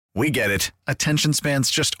We get it. Attention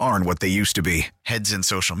spans just aren't what they used to be. Heads in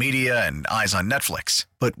social media and eyes on Netflix.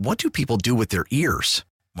 But what do people do with their ears?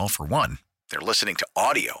 Well, for one, they're listening to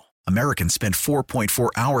audio. Americans spend 4.4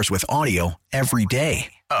 hours with audio every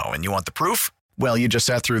day. Oh, and you want the proof? Well, you just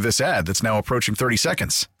sat through this ad that's now approaching 30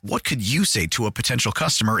 seconds. What could you say to a potential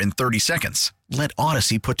customer in 30 seconds? Let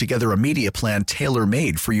Odyssey put together a media plan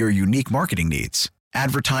tailor-made for your unique marketing needs.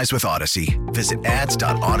 Advertise with Odyssey. Visit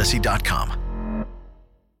ads.odyssey.com.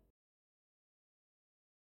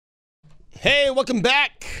 Hey, welcome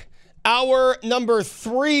back. Hour number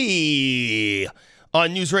 3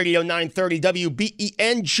 on News Radio 930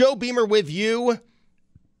 WBEN. Joe Beamer with you.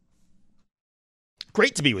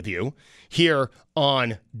 Great to be with you here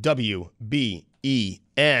on WBEN.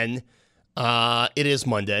 It is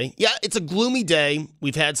Monday. Yeah, it's a gloomy day.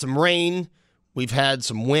 We've had some rain. We've had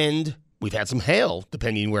some wind. We've had some hail,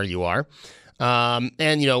 depending where you are.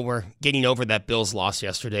 We're getting over that Bills loss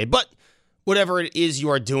yesterday. But whatever it is you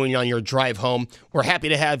are doing on your drive home, we're happy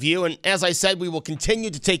to have you. And as I said, we will continue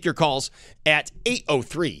to take your calls at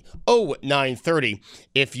 803-0930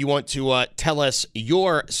 if you want to tell us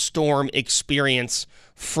your storm experience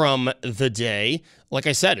from the day. Like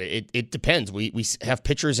I said, it depends. We have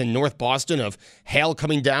pictures in North Boston of hail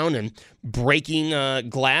coming down and breaking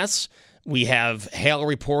glass. We have hail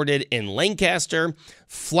reported in Lancaster,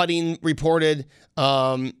 flooding reported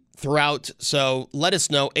throughout. So let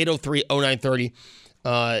us know, 803-0930,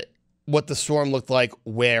 what the storm looked like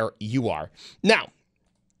where you are. Now,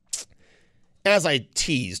 as I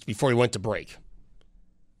teased before we went to break,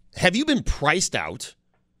 have you been priced out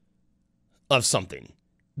of something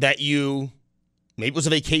that maybe it was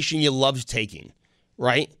a vacation you loved taking,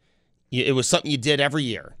 right? It was something you did every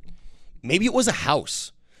year. Maybe it was a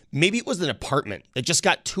house. Maybe it was an apartment that just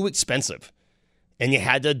got too expensive and you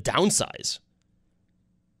had to downsize.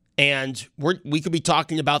 And we could be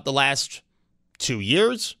talking about the last 2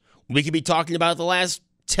 years. We could be talking about the last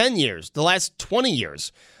 10 years, the last 20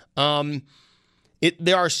 years.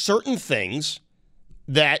 There are certain things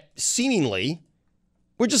that seemingly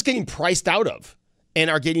we're just getting priced out of and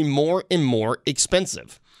are getting more and more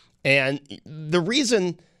expensive. And the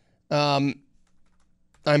reason I'm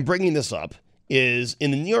bringing this up is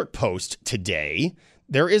in the New York Post today,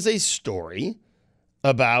 there is a story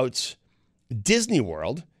about Disney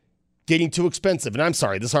World getting too expensive. And I'm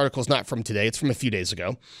sorry, this article is not from today. It's from a few days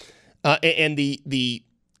ago. And the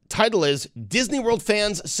title is, Disney World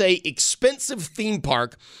fans say expensive theme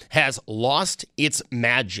park has lost its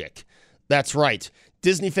magic. That's right.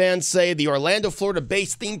 Disney fans say the Orlando,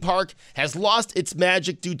 Florida-based theme park has lost its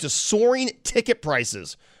magic due to soaring ticket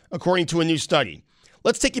prices, according to a new study.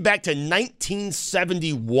 Let's take you back to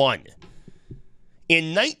 1971.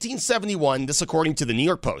 In 1971, this according to the New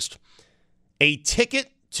York Post, a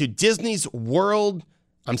ticket to Disney World's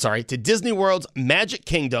Magic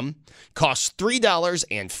Kingdom costs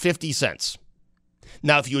 $3.50.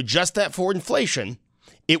 Now, if you adjust that for inflation,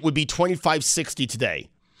 it would be $25.60 today.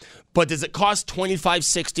 But does it cost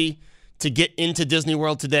 $25.60 to get into Disney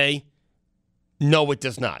World today? No, it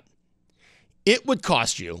does not. It would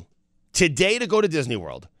cost you today to go to Disney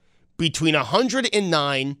World between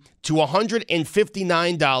 $109 to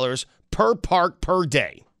 $159 per park per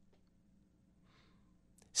day.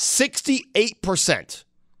 68%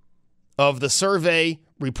 of the survey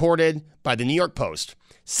reported by the New York Post,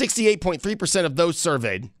 68.3% of those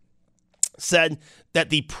surveyed said that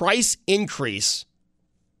the price increase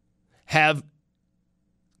has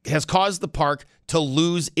caused the park to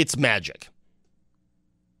lose its magic.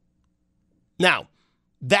 Now,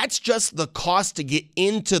 that's just the cost to get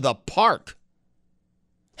into the park.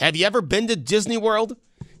 Have you ever been to Disney World?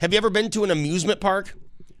 Have you ever been to an amusement park?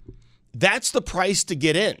 That's the price to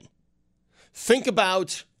get in. Think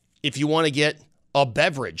about if you want to get a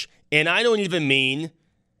beverage. And I don't even mean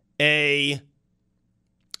a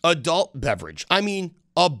adult beverage. I mean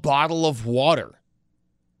a bottle of water.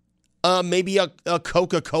 Maybe a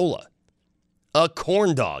Coca-Cola. A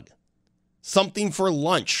corn dog. Something for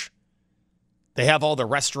lunch. They have all the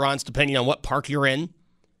restaurants depending on what park you're in.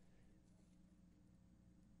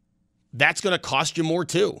 That's going to cost you more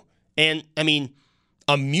too. And, I mean,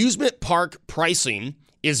 amusement park pricing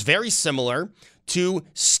is very similar to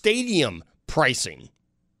stadium pricing.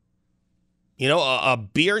 You know, a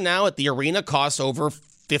beer now at the arena costs over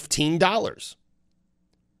 $15.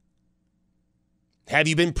 Have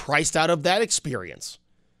you been priced out of that experience?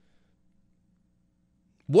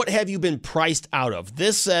 What have you been priced out of?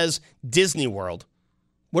 This says Disney World.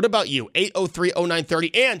 What about you?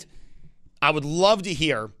 803-0930. And I would love to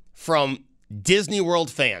hear from Disney World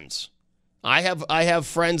fans. I have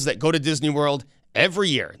friends that go to Disney World every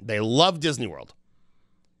year. They love Disney World.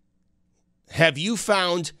 have you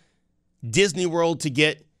found Disney World to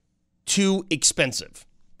get too expensive?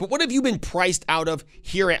 But what have you been priced out of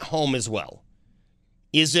here at home as well?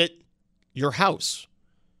 Is it your house,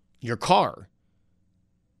 your car,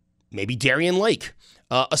 maybe Darien Lake,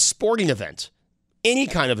 a sporting event, any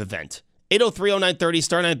kind of event? 803-0930,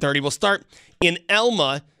 star 930. We'll start in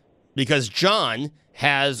Elma because John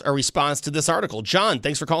has a response to this article. John,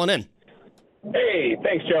 thanks for calling in. Hey,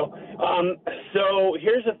 thanks, Joe. So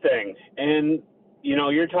here's the thing, and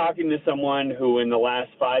you're talking to someone who in the last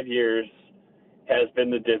 5 years has been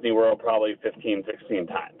to Disney World probably 15, 16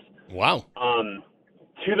 times. Wow.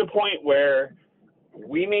 To the point where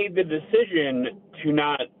we made the decision to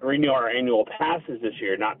not renew our annual passes this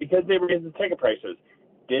year, not because they raised the ticket prices.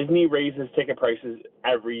 Disney raises ticket prices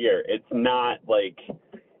every year. It's not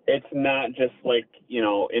just like,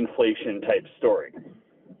 inflation type story.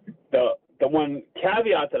 The one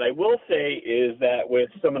caveat that I will say is that with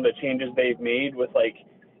some of the changes they've made with like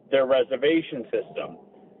their reservation system,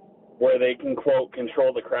 where they can quote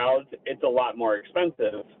control the crowds, it's a lot more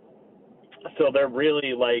expensive. So they're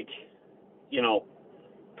really like,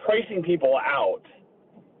 pricing people out,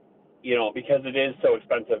 because it is so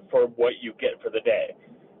expensive for what you get for the day.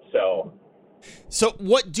 So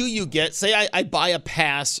what do you get? Say I buy a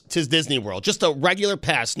pass to Disney World, just a regular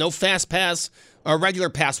pass, no fast pass, a regular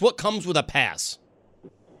pass. What comes with a pass?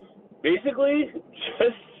 Basically,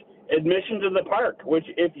 just admission to the park, which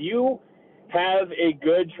if you have a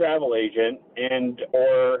good travel agent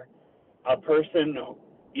or a person,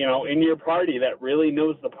 in your party that really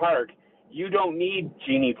knows the park, you don't need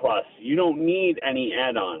Genie Plus. You don't need any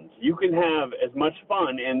add-ons. You can have as much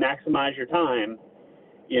fun and maximize your time,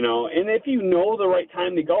 and if you know the right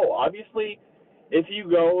time to go. Obviously, if you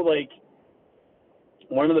go, like,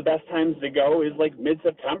 one of the best times to go is, like,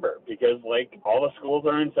 mid-September because, like, all the schools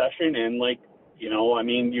are in session and, like,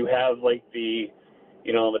 you have, like, the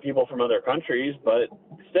people from other countries, but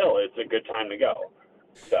still, it's a good time to go.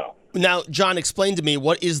 So now, John, explain to me,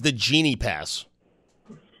 what is the Genie Pass?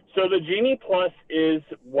 So the Genie Plus is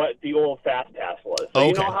what the old Fast Pass was. So okay.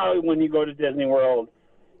 You know how when you go to Disney World,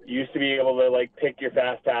 you used to be able to, like, pick your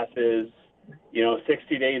Fast Passes,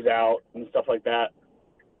 60 days out and stuff like that.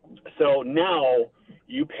 So now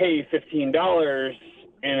you pay $15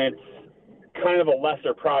 and it's kind of a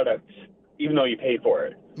lesser product, even though you pay for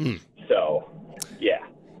it. So, yeah.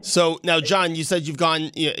 So now, John, you said you've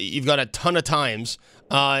gone a ton of times,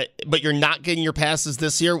 but you're not getting your passes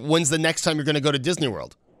this year. When's the next time you're going to go to Disney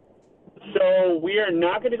World? So we are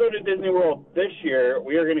not going to go to Disney World this year.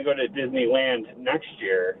 We are going to go to Disneyland next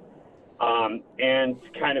year and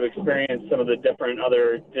kind of experience some of the different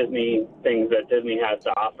other Disney things that Disney has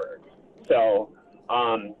to offer. So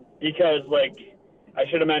because, like, I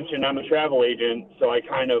should have mentioned I'm a travel agent, so I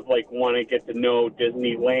kind of, like, want to get to know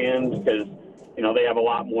Disneyland because, they have a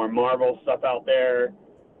lot more Marvel stuff out there,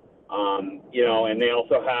 and they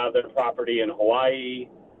also have their property in Hawaii.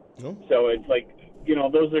 Oh. So it's like,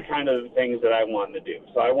 those are kind of things that I wanted to do.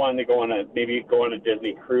 So I wanted to go on a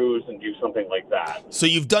Disney cruise and do something like that. So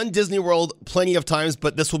you've done Disney World plenty of times,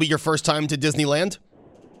 but this will be your first time to Disneyland?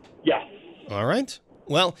 Yes. All right.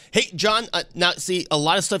 Well, hey, John, now, see, a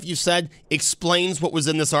lot of stuff you said explains what was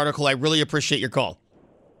in this article. I really appreciate your call.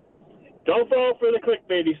 Don't fall for the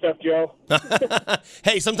clickbaity stuff, Joe.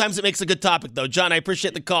 Hey, sometimes it makes a good topic, though. John, I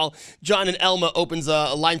appreciate the call. John in Elma opens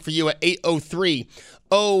a line for you at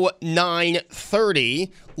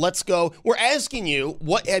 803-0930. Let's go. We're asking you,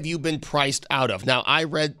 what have you been priced out of? Now, I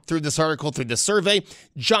read through this article, through this survey.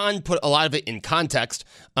 John put a lot of it in context.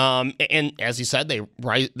 And as he said, they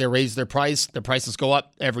raise their price. Their prices go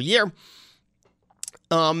up every year.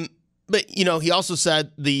 But, he also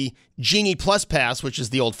said the Genie Plus Pass, which is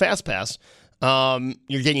the old Fast Pass,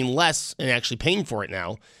 you're getting less and actually paying for it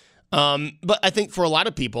now. But I think for a lot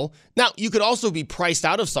of people, now you could also be priced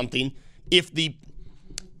out of something if the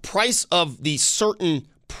price of the certain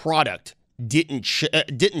product didn't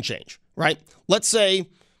change, right? Let's say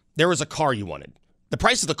there was a car you wanted. The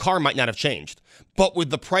price of the car might not have changed, but with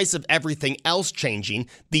the price of everything else changing,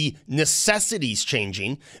 the necessities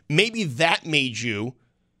changing, maybe that made you,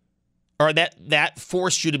 or that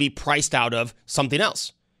forced you to be priced out of something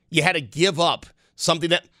else. You had to give up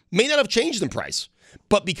something that may not have changed in price,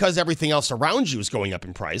 but because everything else around you is going up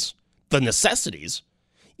in price, the necessities,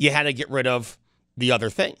 you had to get rid of the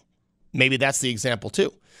other thing. Maybe that's the example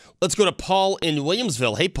too. Let's go to Paul in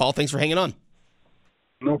Williamsville. Hey, Paul, thanks for hanging on.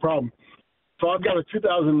 No problem. So I've got a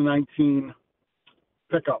 2019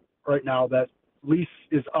 pickup right now that lease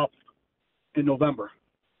is up in November.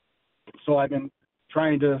 So I've been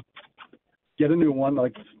trying to get a new one,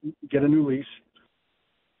 like get a new lease.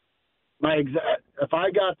 if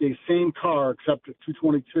I got the same car except a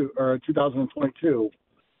 2022,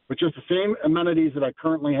 with just the same amenities that I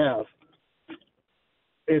currently have,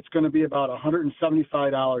 it's going to be about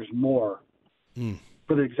 $175 more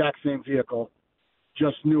for the exact same vehicle,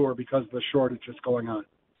 just newer because of the shortage that's going on.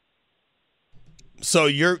 So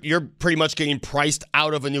you're pretty much getting priced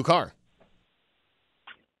out of a new car.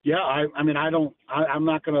 Yeah, I'm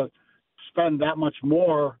not going to spend that much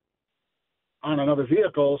more on another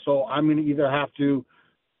vehicle, so I'm going to either have to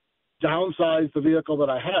downsize the vehicle that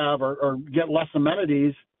I have or get less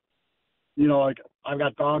amenities. You know, like I've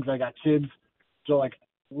got dogs, I got kids, so like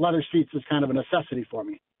leather seats is kind of a necessity for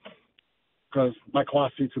me because my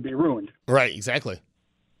cloth seats would be ruined. Right, exactly.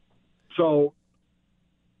 So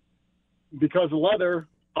because of leather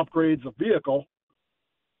upgrades a vehicle,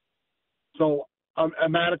 so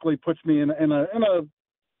automatically puts me in a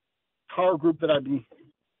car group that I'd be,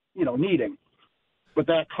 needing. But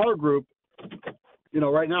that car group,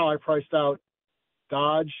 right now I priced out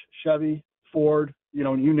Dodge, Chevy, Ford,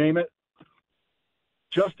 you name it.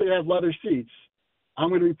 Just to have leather seats, I'm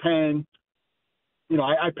going to be paying,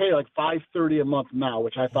 I pay like $530 a month now,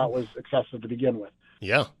 which I thought was excessive to begin with.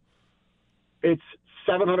 Yeah. It's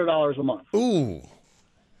 $700 a month. Ooh.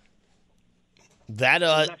 That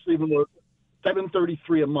it's actually even more,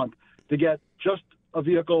 $733 a month to get just a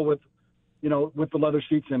vehicle with the leather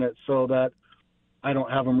seats in it, so that I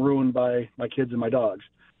don't have them ruined by my kids and my dogs.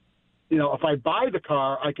 If I buy the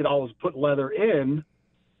car, I could always put leather in,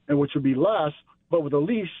 and which would be less. But with a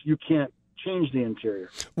lease, you can't change the interior.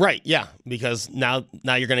 Right. Yeah, because now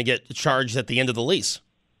you're going to get charged at the end of the lease.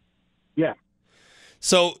 Yeah.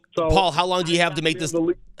 So Paul, how long do you have to make this?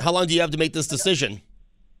 How long do you have to make this decision?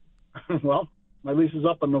 Well, my lease is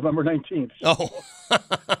up on November 19th. Oh.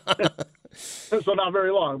 So not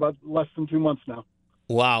very long, about less than 2 months now.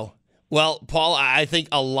 Wow. Well, Paul, I think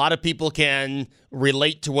a lot of people can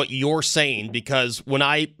relate to what you're saying, because when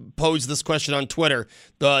I posed this question on Twitter,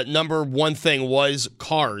 the number one thing was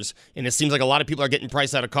cars, and it seems like a lot of people are getting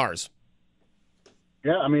priced out of cars.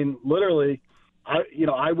 Yeah, I mean, literally,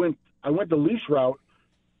 I went the lease route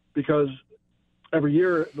because every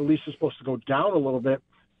year the lease is supposed to go down a little bit,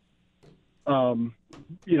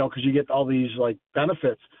 because you get all these like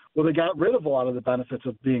benefits. Well, they got rid of a lot of the benefits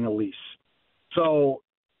of being a lease. So,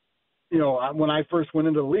 when I first went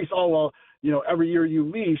into the lease, every year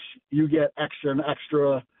you lease, you get extra,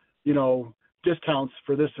 discounts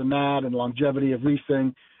for this and that and longevity of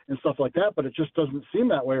leasing and stuff like that. But it just doesn't seem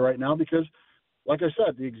that way right now because, like I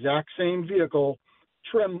said, the exact same vehicle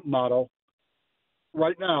trim model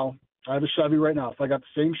right now, I have a Chevy right now. If I got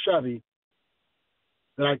the same Chevy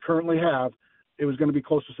that I currently have, it was going to be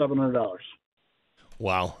close to $700.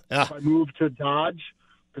 Wow. If I moved to Dodge,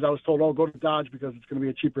 because I was told, go to Dodge because it's going to be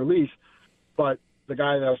a cheaper lease. But the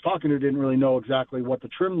guy that I was talking to didn't really know exactly what the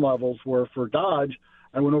trim levels were for Dodge.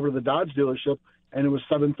 I went over to the Dodge dealership, and it was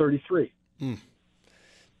 $733.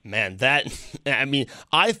 Man, I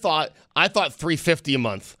thought $350 a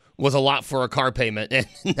month was a lot for a car payment, and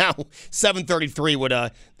now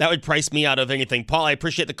 $733 would price me out of anything. Paul, I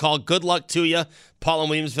appreciate the call. Good luck to you. Paul in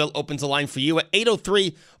Williamsville opens the line for you at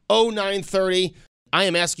 803-0930. I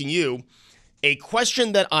am asking you a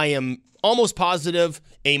question that I am almost positive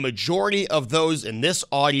a majority of those in this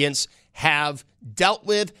audience have dealt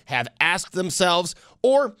with, have asked themselves,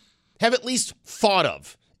 or have at least thought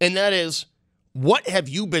of. And that is, what have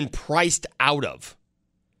you been priced out of?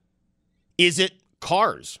 Is it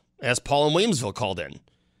cars, as Paul in Williamsville called in?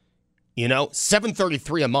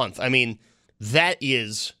 $733 a month. I mean, that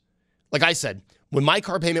is, like I said, when my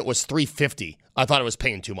car payment was $350, I thought I was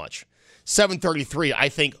paying too much. $733, I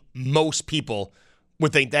think most people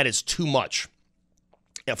would think that is too much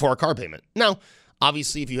for a car payment. Now,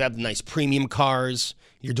 obviously, if you have nice premium cars,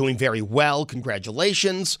 you're doing very well,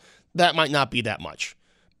 congratulations, that might not be that much.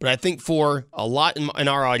 But I think for a lot in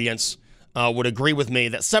our audience would agree with me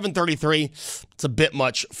that $733, it's a bit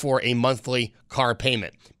much for a monthly car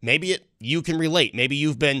payment. Maybe you can relate. Maybe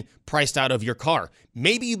you've been priced out of your car.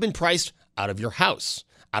 Maybe you've been priced out of your house,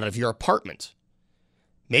 out of your apartment.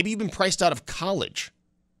 Maybe you've been priced out of college.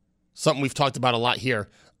 Something we've talked about a lot here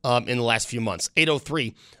in the last few months.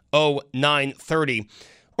 803-0930.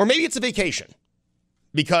 Or maybe it's a vacation.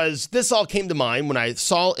 Because this all came to mind when I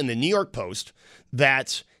saw in the New York Post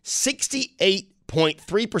that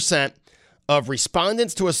 68.3% of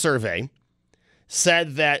respondents to a survey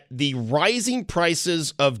said that the rising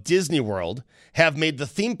prices of Disney World have made the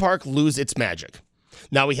theme park lose its magic.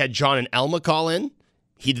 Now, we had John and Elma call in.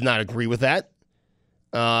 He did not agree with that.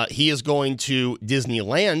 He is going to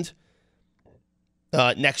Disneyland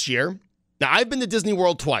next year. Now, I've been to Disney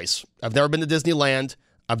World twice. I've never been to Disneyland.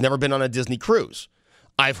 I've never been on a Disney cruise.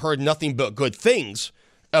 I've heard nothing but good things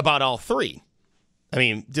about all three. I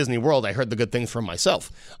mean, Disney World, I heard the good things from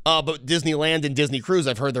myself. But Disneyland and Disney Cruise,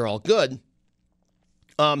 I've heard they're all good.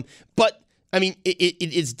 But, I mean,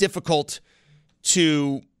 it is difficult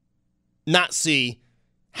to not see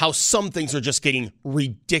how some things are just getting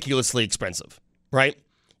ridiculously expensive, right?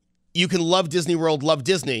 You can love Disney World, love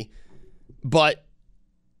Disney, but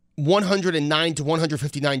 $109 to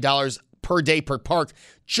 $159 per day per park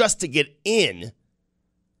just to get in,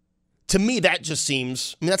 to me, that just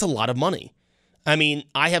seems, I mean, that's a lot of money. I mean,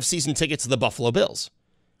 I have season tickets to the Buffalo Bills.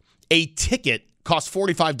 A ticket costs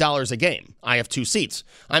 $45 a game. I have 2 seats.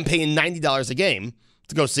 I'm paying $90 a game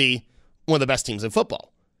to go see one of the best teams in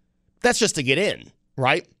football. That's just to get in,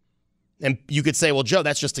 right? And you could say, well, Joe,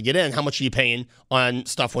 that's just to get in. How much are you paying on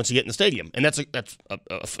stuff once you get in the stadium? And that's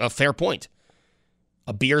a fair point.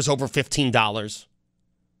 A beer's over $15.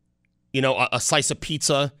 You know, a slice of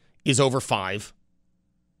pizza is over $5.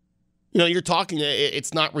 You know, you're talking,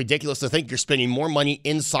 it's not ridiculous to think you're spending more money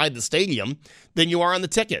inside the stadium than you are on the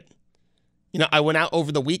ticket. You know, I went out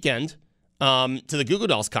over the weekend to the Goo Goo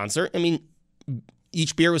Dolls concert. I mean,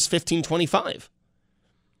 each beer was $15.25.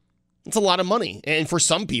 It's a lot of money. And for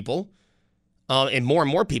some people, and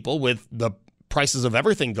more people with the prices of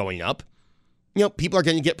everything going up, you know, people are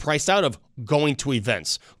going to get priced out of going to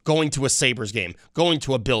events, going to a Sabres game, going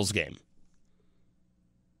to a Bills game.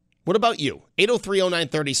 What about you?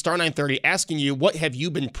 803-0930, star 930, asking you, what have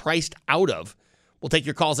you been priced out of? We'll take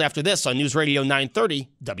your calls after this on News Radio 930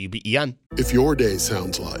 WBEN. If your day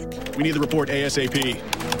sounds like, we need the report ASAP,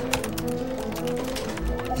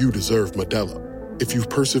 you deserve Modelo. If you've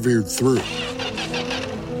persevered through,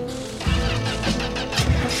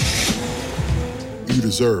 you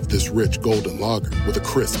deserve this rich golden lager with a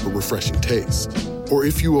crisp but refreshing taste. Or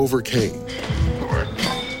if you overcame,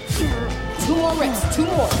 2 more reps, 2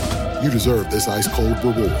 more. You deserve this ice-cold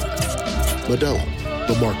reward. Modelo,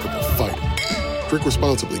 the Remarkable Fighter. Drink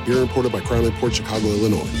responsibly. Beer imported by Crown Imports, Chicago,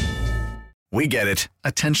 Illinois. We get it.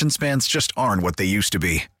 Attention spans just aren't what they used to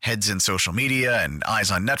be. Heads in social media and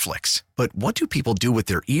eyes on Netflix. But what do people do with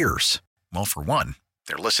their ears? Well, for one,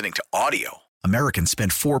 they're listening to audio. Americans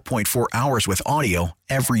spend 4.4 hours with audio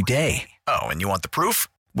every day. Oh, and you want the proof?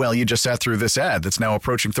 Well, you just sat through this ad that's now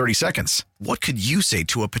approaching 30 seconds. What could you say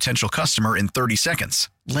to a potential customer in 30 seconds?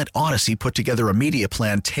 Let Odyssey put together a media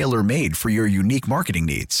plan tailor-made for your unique marketing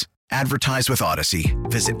needs. Advertise with Odyssey.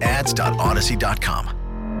 Visit ads.odyssey.com.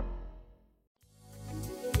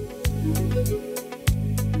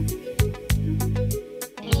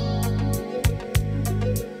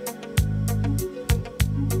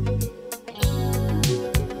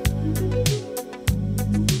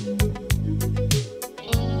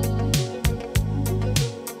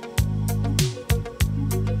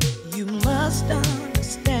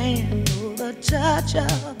 Understand, the touch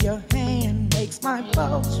of your hand makes my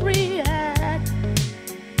pulse react.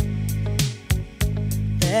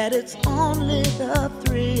 That it's only the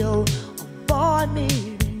thrill of boy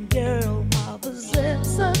meeting girl,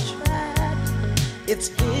 opposites attract. It's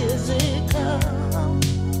physical,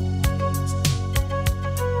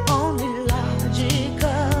 only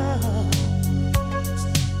logical.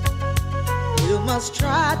 You must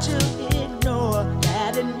try to ignore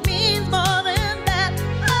that it means more than that.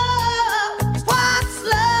 Oh, what's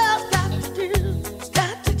love got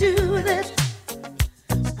to do with it?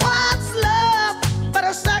 What's love but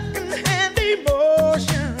a second-hand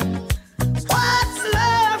emotion? What's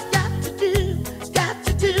love got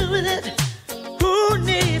to do with it? Who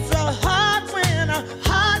needs a heart when a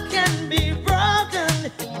heart can be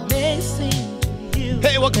broken? It may seem to you.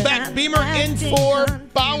 Hey, welcome back. Beamer in for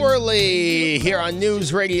Bowerly here on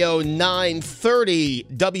News Radio 930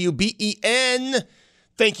 WBEN.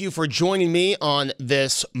 Thank you for joining me on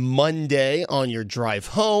this Monday on your drive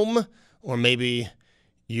home, or maybe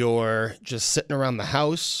you're just sitting around the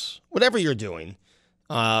house, whatever you're doing.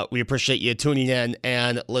 We appreciate you tuning in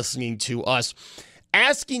and listening to us.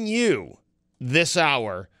 Asking you this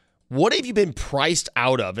hour, what have you been priced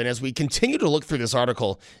out of? And as we continue to look through this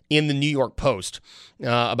article in the New York Post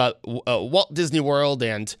about Walt Disney World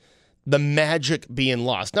and the magic being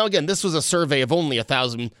lost. Now, again, this was a survey of only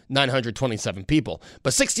 1,927 people,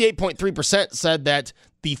 but 68.3% said that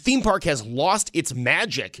the theme park has lost its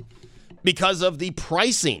magic because of the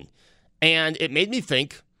pricing. And it made me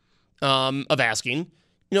think of asking,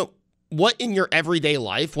 you know, what in your everyday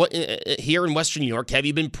life, what here in Western New York, have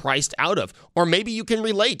you been priced out of? Or maybe you can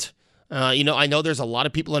relate. You know, I know there's a lot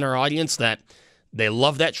of people in our audience that they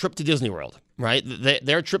love that trip to Disney World, right?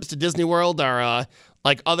 Their trips to Disney World are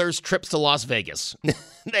like others' trips to Las Vegas.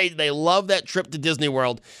 They love that trip to Disney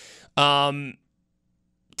World.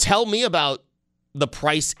 Tell me about the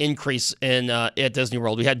price increase in at Disney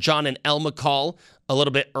World. We had John and Elma call a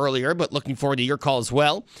little bit earlier, but looking forward to your call as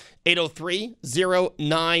well.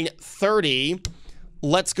 803-0930.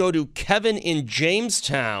 Let's go to Kevin in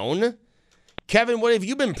Jamestown. Kevin, what have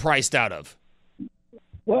you been priced out of?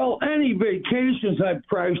 Well, any vacations I've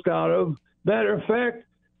priced out of. Matter of fact,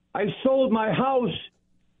 I sold my house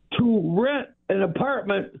to rent an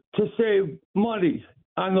apartment to save money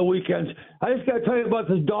on the weekends. I just got to tell you about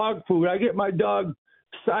this dog food. I get my dog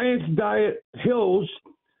Science Diet Hills.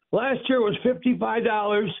 Last year it was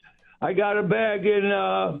 $55. I got a bag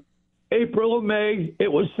in April or May.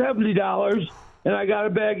 It was $70. And I got a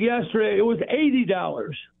bag yesterday. It was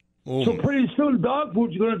 $80. So pretty soon dog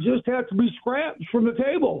food's going to just have to be scrapped from the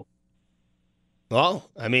table. Well,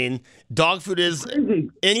 I mean, dog food is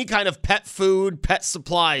any kind of pet food, pet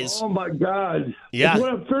supplies. Oh, my God. Yeah. It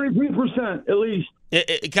went up 33% at least.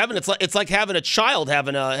 Kevin, it's like having a child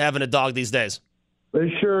having a dog these days. It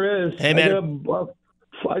sure is. Hey, man.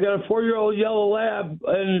 I got a 4-year-old yellow lab,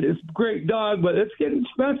 and it's a great dog, but it's getting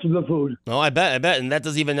expensive, the food. Oh, I bet. And that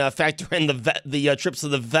doesn't even factor in the trips to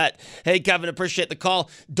the vet. Hey, Kevin, appreciate the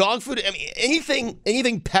call. Dog food, I mean,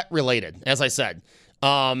 anything pet-related, as I said.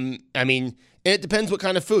 I mean, it depends what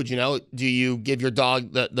kind of food, you know. Do you give your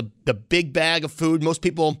dog the big bag of food? Most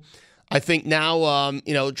people, I think now,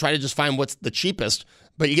 try to just find what's the cheapest.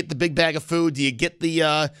 But you get the big bag of food. Do you get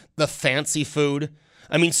the fancy food?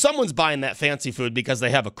 I mean, someone's buying that fancy food because they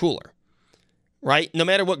have a cooler, right? No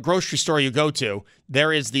matter what grocery store you go to,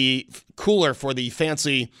 there is the cooler for the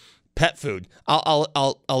fancy pet food.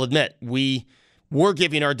 I'll admit, we were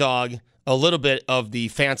giving our dog a little bit of the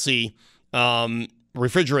fancy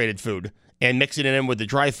refrigerated food and mixing it in with the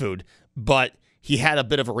dry food, but he had a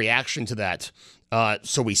bit of a reaction to that,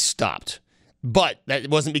 so we stopped. But that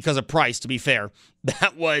wasn't because of price, to be fair.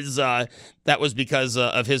 That was because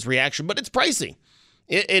of his reaction. But it's pricey.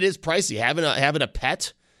 It is pricey having a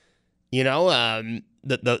pet. You know,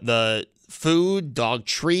 the food, dog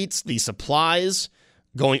treats, the supplies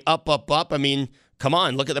going up. I mean, come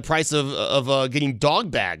on, look at the price of getting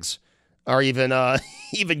dog bags are even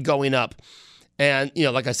going up. And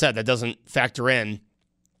like I said, that doesn't factor in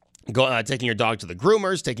taking your dog to the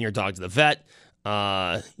groomers, taking your dog to the vet.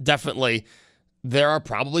 Definitely, there are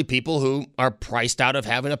probably people who are priced out of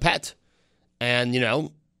having a pet, and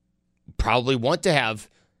probably want to have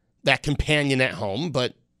that companion at home,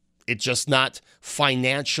 but it's just not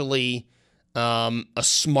financially a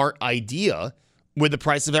smart idea with the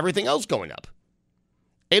price of everything else going up.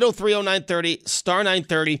 803-0930, star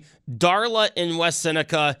 930. Darla in West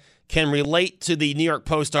Seneca can relate to the New York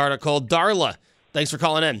Post article. Darla, thanks for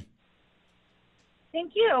calling in.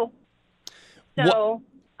 Thank you. So,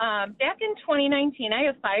 back in 2019, I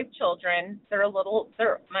have 5 children. They're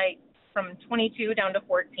from 22 down to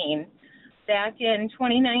 14. Back in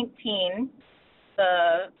 2019,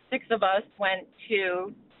 the 6 of us went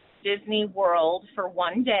to Disney World for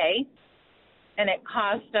one day, and it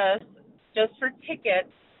cost us, just for tickets,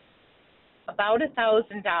 about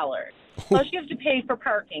 $1,000. Plus you have to pay for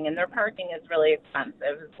parking, and their parking is really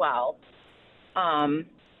expensive as well.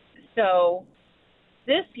 So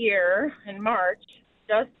this year in March,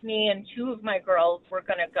 just me and 2 of my girls were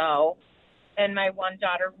going to go, and my one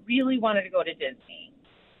daughter really wanted to go to Disney.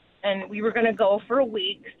 And we were going to go for a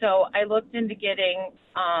week, so I looked into getting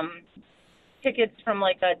tickets from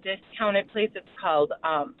like a discounted place. It's called,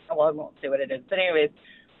 I won't say what it is, but anyways,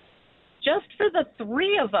 just for the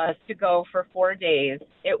 3 of us to go for 4 days,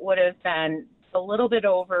 it would have been a little bit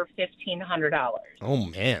over $1,500. Oh,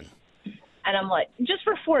 man. And I'm like, just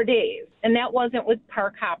for 4 days. And that wasn't with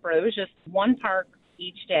Park Hopper. It was just one park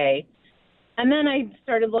each day. And then I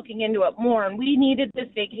started looking into it more, and we needed this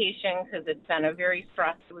vacation because it had been a very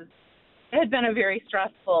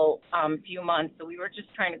stressful few months. So we were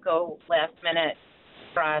just trying to go last minute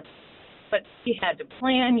for us. But you had to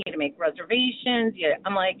plan, you had to make reservations.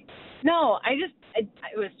 I'm like, no, it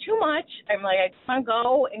was too much. I'm like, I just want to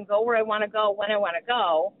go and go where I want to go when I want to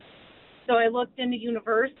go. So I looked into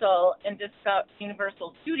Universal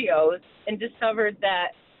Studios and discovered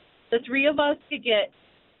that the 3 of us could get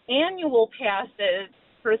annual passes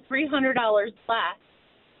for $300 less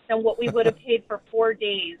than what we would have paid for 4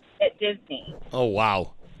 days at Disney. Oh,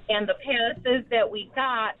 wow. And the passes that we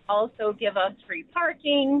got also give us free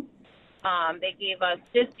parking. They gave us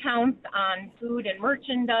discounts on food and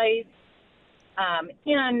merchandise.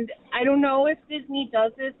 And I don't know if Disney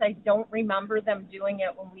does this. I don't remember them doing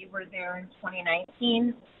it when we were there in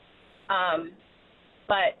 2019.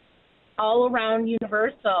 But all around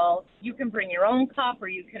Universal, you can bring your own cup or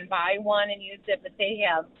you can buy one and use it. But they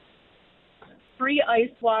have free ice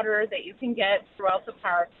water that you can get throughout the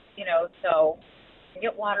park, so you can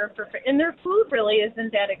get water for free. And their food really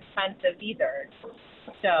isn't that expensive either.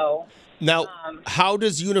 So now, how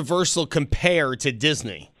does Universal compare to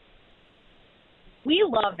Disney? We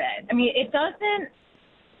love it. I mean, it doesn't.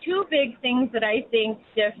 Two big things that I think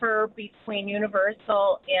differ between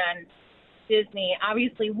Universal and Disney.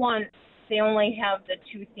 Obviously, one, they only have the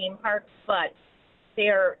 2 theme parks, but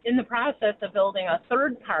they're in the process of building a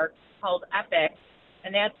third park called Epic,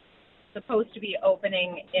 and that's supposed to be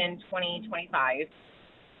opening in 2025.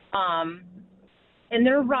 And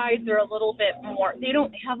their rides are a little bit more, they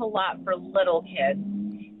don't have a lot for little kids,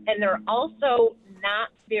 and they're also not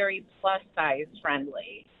very plus size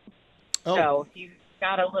friendly. Oh. So if you've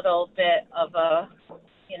got a little bit of a,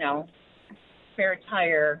 spare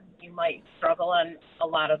tire, you might struggle on a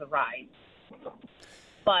lot of the rides.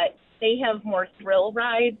 But they have more thrill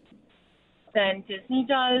rides than Disney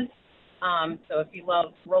does. So if you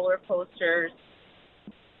love roller coasters,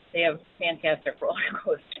 they have fantastic roller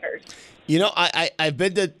coasters. I've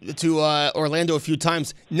been to Orlando a few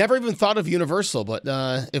times. Never even thought of Universal, but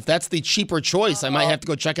if that's the cheaper choice, I might have to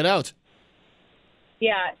go check it out.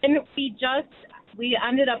 Yeah, and we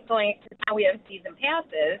ended up going, now we have season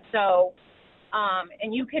passes, so,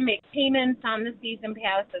 and you can make payments on the season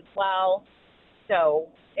pass as well. So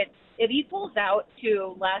it equals out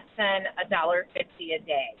to less than $1.50 a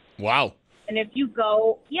day. Wow. And if you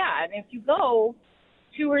go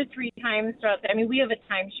 2 or 3 times throughout we have a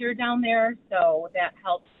timeshare down there, so that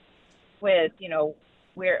helps with,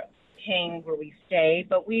 we're paying where we stay.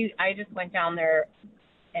 But I just went down there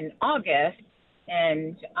in August,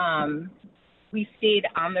 and we stayed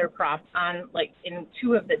on their in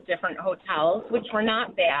 2 of the different hotels, which were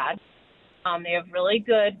not bad. They have really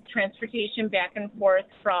good transportation back and forth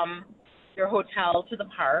from their hotel to the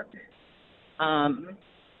park.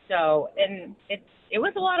 It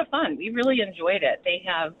was a lot of fun. We really enjoyed it. They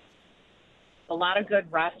have a lot of good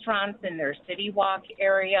restaurants in their City Walk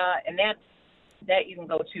area, and that you can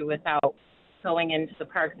go to without going into the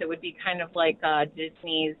parks. It would be kind of like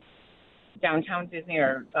Disney's Downtown Disney,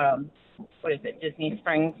 or what is it, Disney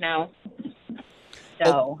Springs now.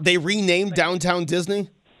 So they renamed Downtown Disney?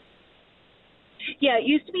 Yeah, it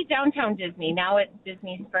used to be Downtown Disney. Now it's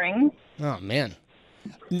Disney Springs. Oh, man.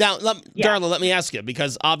 Now, Darla, let me ask you,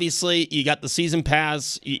 because obviously you got the season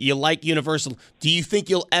pass, you like Universal. Do you think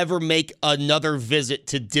you'll ever make another visit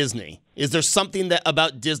to Disney? Is there something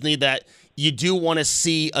about Disney that you do want to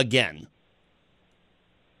see again?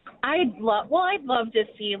 I'd love to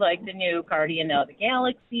see the new Guardian of the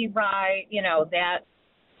Galaxy ride, that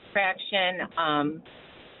attraction.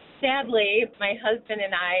 Sadly, my husband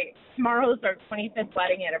and I, tomorrow's our 25th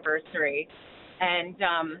wedding anniversary, and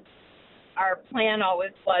our plan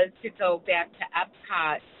always was to go back to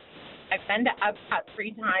Epcot. I've been to Epcot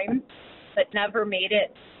 3 times, but never made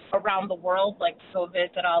it around the world, to go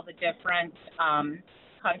visit all the different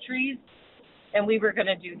countries. And we were going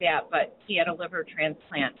to do that, but he had a liver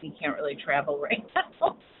transplant. He can't really travel right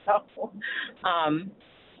now. So,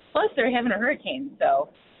 plus, they're having a hurricane, so.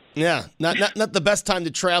 Yeah, not the best time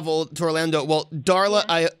to travel to Orlando. Well, Darla,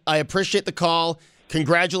 yeah. I appreciate the call.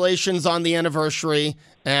 Congratulations on the anniversary,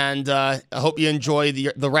 and I hope you enjoy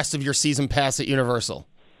the rest of your season pass at Universal.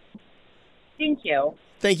 Thank you.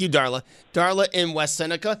 Thank you, Darla. Darla in West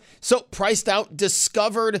Seneca. So, priced out,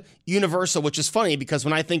 discovered Universal, which is funny because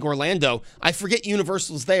when I think Orlando, I forget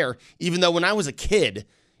Universal's there, even though when I was a kid,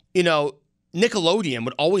 Nickelodeon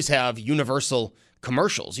would always have Universal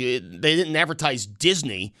commercials. They didn't advertise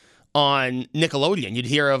Disney on Nickelodeon. You'd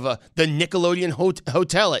hear of the Nickelodeon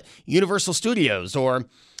Hotel at Universal Studios or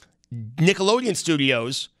Nickelodeon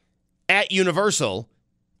Studios at Universal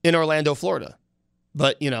in Orlando, Florida.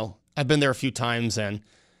 But, I've been there a few times, and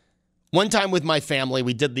one time with my family,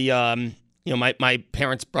 we did the, my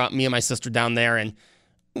parents brought me and my sister down there, and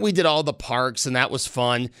we did all the parks, and that was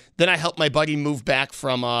fun. Then I helped my buddy move back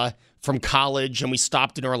from college, and we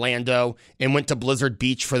stopped in Orlando and went to Blizzard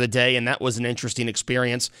Beach for the day, and that was an interesting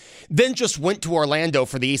experience. Then just went to Orlando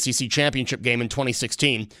for the ACC Championship game in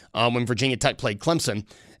 2016 when Virginia Tech played Clemson,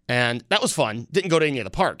 and that was fun. Didn't go to any of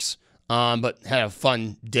the parks, but had a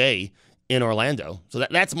fun day in Orlando. So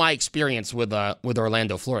that's my experience with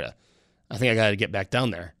Orlando, Florida. I think I got to get back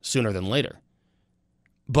down there sooner than later.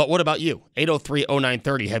 But what about you?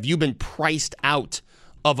 803-0930. Have you been priced out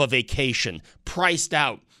of a vacation? Priced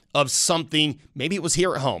out of something? Maybe it was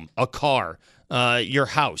here at home, a car, your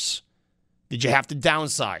house. Did you have to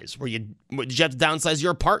downsize? Did you have to downsize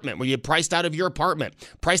your apartment? Were you priced out of your apartment?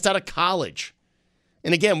 Priced out of college?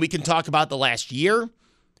 And again, we can talk about the last year.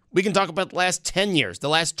 We can talk about the last 10 years, the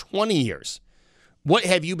last 20 years. What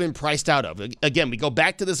have you been priced out of? Again, we go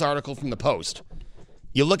back to this article from the Post.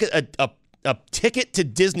 You look at a ticket to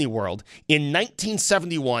Disney World in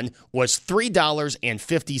 1971 was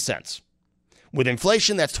 $3.50. With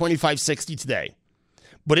inflation, that's $25.60 today.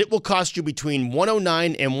 But it will cost you between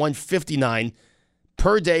 $109 and $159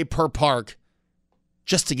 per day per park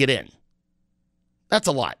just to get in. That's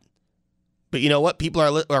a lot. But you know what?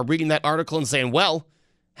 People are reading that article and saying, well,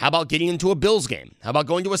 how about getting into a Bills game? How about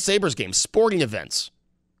going to a Sabres game? Sporting events,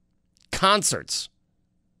 concerts.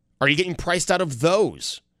 Are you getting priced out of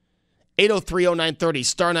those? 803-0930,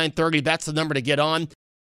 star 930, that's the number to get on.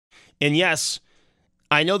 And yes,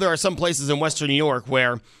 I know there are some places in Western New York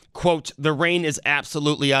where, quote, the rain is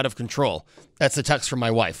absolutely out of control. That's the text from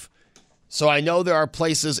my wife. So I know there are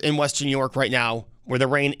places in Western New York right now where the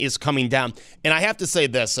rain is coming down. And I have to say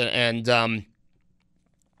this, and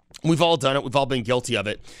we've all done it. We've all been guilty of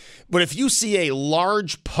it. But if you see a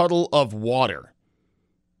large puddle of water,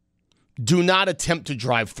 do not attempt to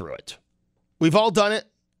drive through it. We've all done it,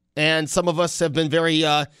 and some of us have been very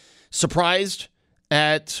surprised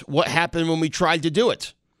at what happened when we tried to do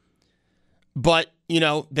it. But, you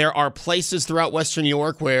know, there are places throughout Western New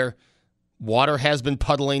York where water has been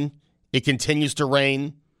puddling. It continues to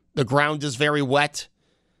rain. The ground is very wet.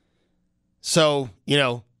 So, you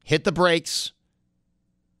know, hit the brakes.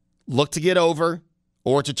 Look to get over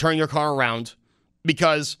or to turn your car around,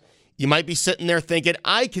 because you might be sitting there thinking,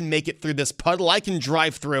 I can make it through this puddle. I can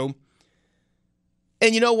drive through.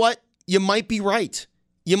 And you know what? You might be right.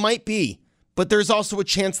 You might be. But there's also a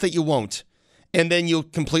chance that you won't. And then you'll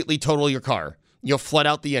completely total your car. You'll flood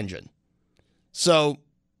out the engine. So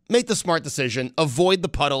make the smart decision. Avoid the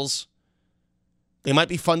puddles. They might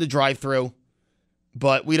be fun to drive through,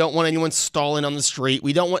 but we don't want anyone stalling on the street.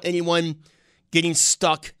 We don't want anyone getting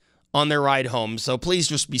stuck on their ride home. So please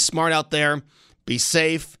just be smart out there. Be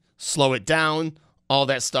safe. Slow it down. All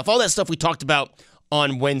that stuff. All that stuff we talked about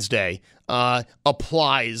on Wednesday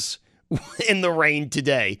applies in the rain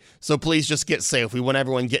today. So please just get safe. We want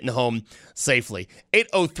everyone getting home safely.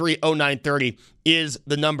 803-0930 is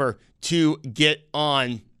the number to get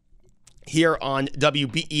on here on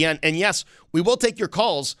WBEN. And yes, we will take your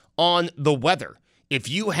calls on the weather. If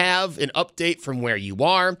you have an update from where you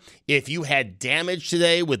are, if you had damage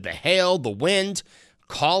today with the hail, the wind,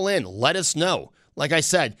 call in. Let us know. Like I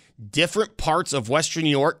said, different parts of Western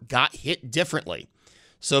New York got hit differently.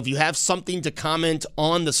 So if you have something to comment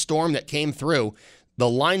on the storm that came through, the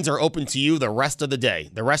lines are open to you the rest of the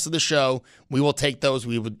day. The rest of the show, we will take those.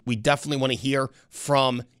 We definitely want to hear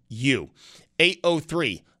from you.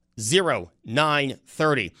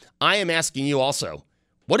 803-0930. I am asking you also,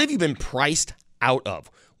 what have you been priced out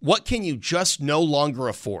of? What can you just no longer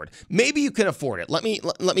afford? Maybe you can afford it. Let me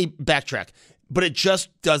backtrack. But it just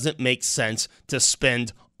doesn't make sense to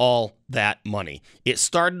spend all that money. It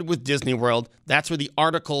started with Disney World. That's where the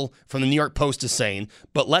article from the New York Post is saying.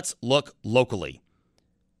 But let's look locally.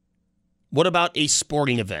 What about a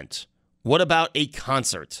sporting event? What about a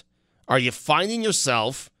concert? Are you finding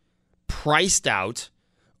yourself priced out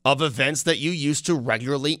of events that you used to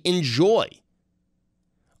regularly enjoy?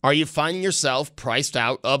 Are you finding yourself priced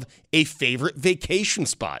out of a favorite vacation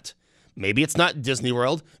spot? Maybe it's not Disney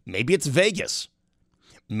World. Maybe it's Vegas.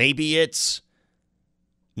 Maybe it's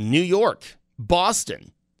New York,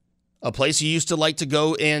 Boston, a place you used to like to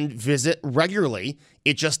go and visit regularly.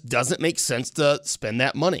 It just doesn't make sense to spend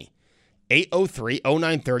that money.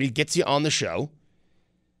 803-0930 gets you on the show.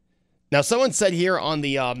 Now, someone said here on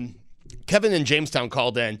the Kevin in Jamestown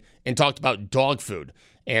called in and talked about dog food.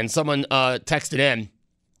 And someone texted in,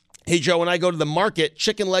 hey, Joe, when I go to the market,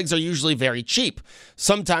 chicken legs are usually very cheap,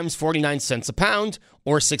 sometimes 49 cents a pound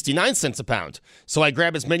or 69 cents a pound. So I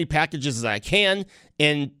grab as many packages as I can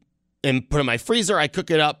and put in my freezer. I cook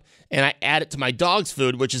it up, and I add it to my dog's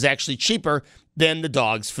food, which is actually cheaper than the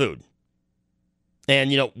dog's food.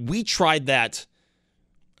 And, you know, we tried that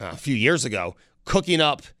a few years ago, cooking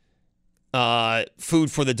up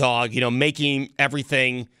food for the dog, you know, making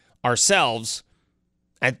everything ourselves.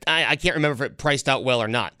 I can't remember if it priced out well or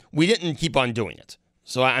not. We didn't keep on doing it.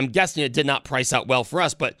 So I'm guessing it did not price out well for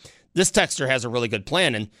us, but this texter has a really good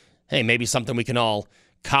plan, and hey, maybe something we can all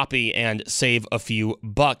copy and save a few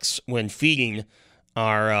bucks when feeding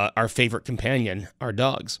our favorite companion, our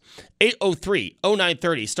dogs.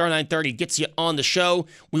 803-0930, star 930 gets you on the show.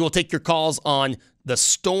 We will take your calls on the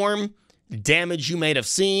storm, damage you may have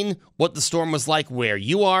seen, what the storm was like where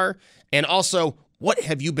you are, and also what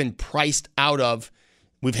have you been priced out of.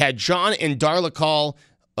 We've had John and Darla call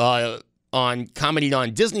on commenting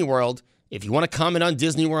on Disney World. If you want to comment on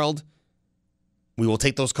Disney World, we will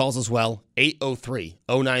take those calls as well.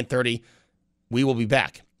 803-0930. We will be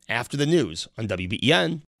back after the news on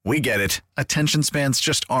WBEN. We get it. Attention spans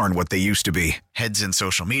just aren't what they used to be. Heads in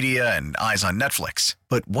social media and eyes on Netflix.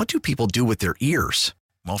 But what do people do with their ears?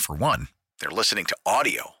 Well, for one, they're listening to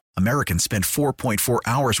audio. Americans spend 4.4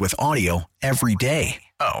 hours with audio every day.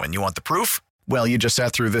 Oh, and you want the proof? Well, you just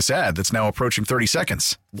sat through this ad that's now approaching 30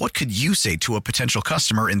 seconds. What could you say to a potential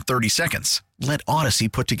customer in 30 seconds? Let Odyssey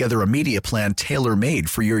put together a media plan tailor-made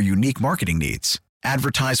for your unique marketing needs.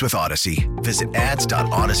 Advertise with Odyssey. Visit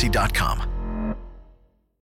ads.odyssey.com.